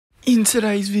In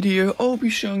today's video, I'll be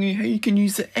showing you how you can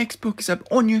use the Xbox app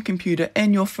on your computer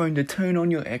and your phone to turn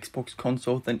on your Xbox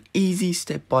console with an easy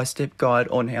step-by-step guide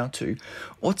on how to.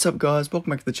 What's up guys, welcome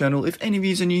back to the channel. If any of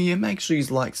you are new here, make sure you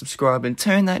like, subscribe and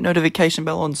turn that notification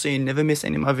bell on so you never miss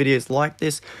any of my videos like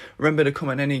this. Remember to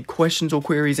comment any questions or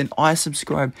queries and I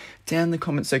subscribe down in the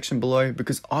comment section below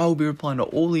because I'll be replying to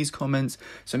all these comments.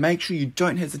 So make sure you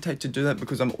don't hesitate to do that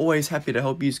because I'm always happy to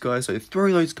help you guys. So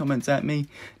throw those comments at me.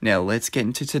 Now let's get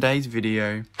into today's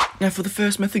video. Now for the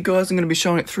first method guys, I'm going to be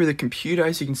showing it through the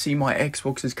computer so you can see my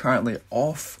Xbox is currently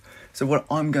off. So what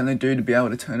I'm going to do to be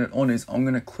able to turn it on is I'm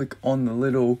going to click on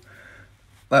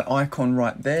that icon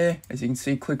right there. As you can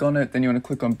see, click on it, then you want to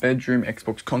click on bedroom,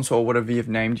 Xbox console, whatever you've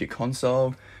named your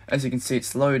console. As you can see,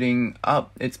 it's loading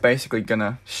up. It's basically going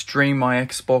to stream my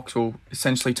Xbox, or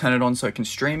essentially turn it on so it can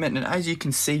stream it. And as you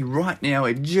can see right now,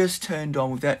 it just turned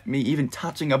on without me even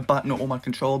touching a button or my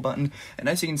controller button. And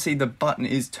as you can see, the button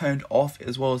is turned off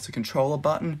as well as the controller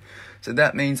button. So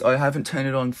that means I haven't turned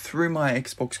it on through my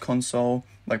Xbox console,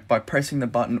 like by pressing the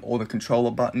button or the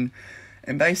controller button.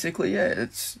 And basically, yeah,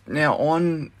 it's now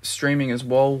on streaming as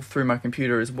well through my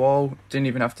computer as well. Didn't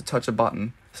even have to touch a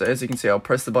button. So as you can see, I'll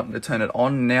press the button to turn it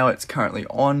on. Now it's currently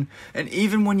on. And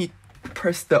even when you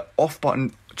press the off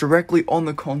button directly on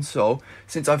the console,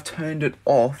 since I've turned it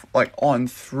off, like on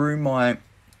through my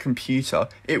computer,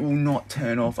 it will not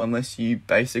turn off unless you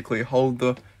basically hold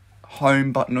the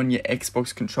home button on your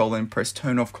Xbox controller and press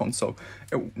turn off console.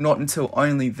 Not until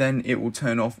only then it will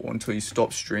turn off, or until you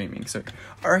stop streaming. So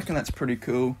I reckon that's pretty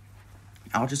cool.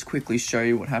 I'll just quickly show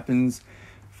you what happens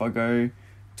if I go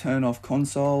turn off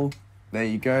console. There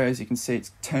you go. As you can see,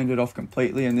 it's turned it off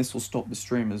completely, and this will stop the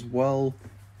stream as well.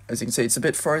 As you can see, it's a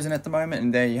bit frozen at the moment,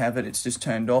 and there you have it. It's just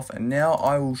turned off. And now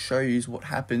I will show you what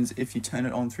happens if you turn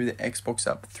it on through the Xbox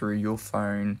app through your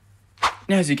phone.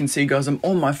 Now, as you can see, guys, I'm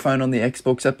on my phone on the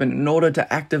Xbox app, and in order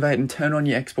to activate and turn on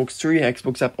your Xbox through your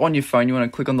Xbox app on your phone, you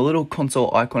want to click on the little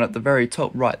console icon at the very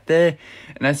top right there.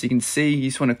 And as you can see, you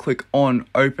just want to click on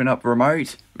Open Up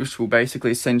Remote, which will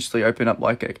basically essentially open up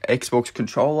like an Xbox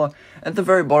controller. At the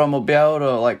very bottom, we'll be able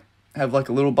to have a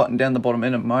little button down the bottom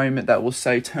in a moment that will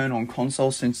say Turn on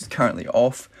Console since it's currently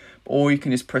off. Or you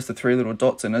can just press the three little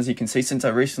dots, and as you can see, since I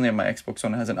recently had my Xbox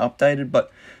on, it hasn't updated,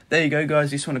 but there you go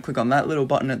guys. You just want to click on that little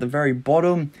button at the very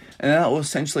bottom, and that will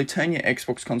essentially turn your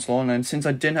Xbox console on. And since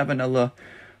I didn't have another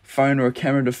phone or a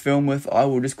camera to film with, I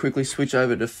will just quickly switch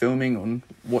over to filming on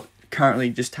what currently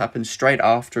just happened straight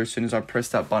after, as soon as I press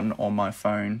that button on my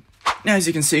phone. Now, as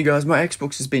you can see guys, my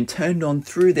Xbox has been turned on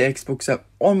through the Xbox app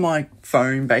on my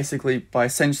phone, basically by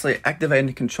essentially activating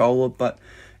the controller. But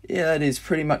yeah, that is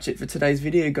pretty much it for today's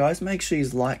video guys. Make sure you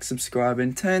like, subscribe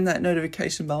and turn that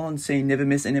notification bell on so you never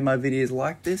miss any of my videos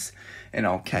like this. And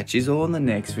I'll catch you all in the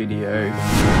next video.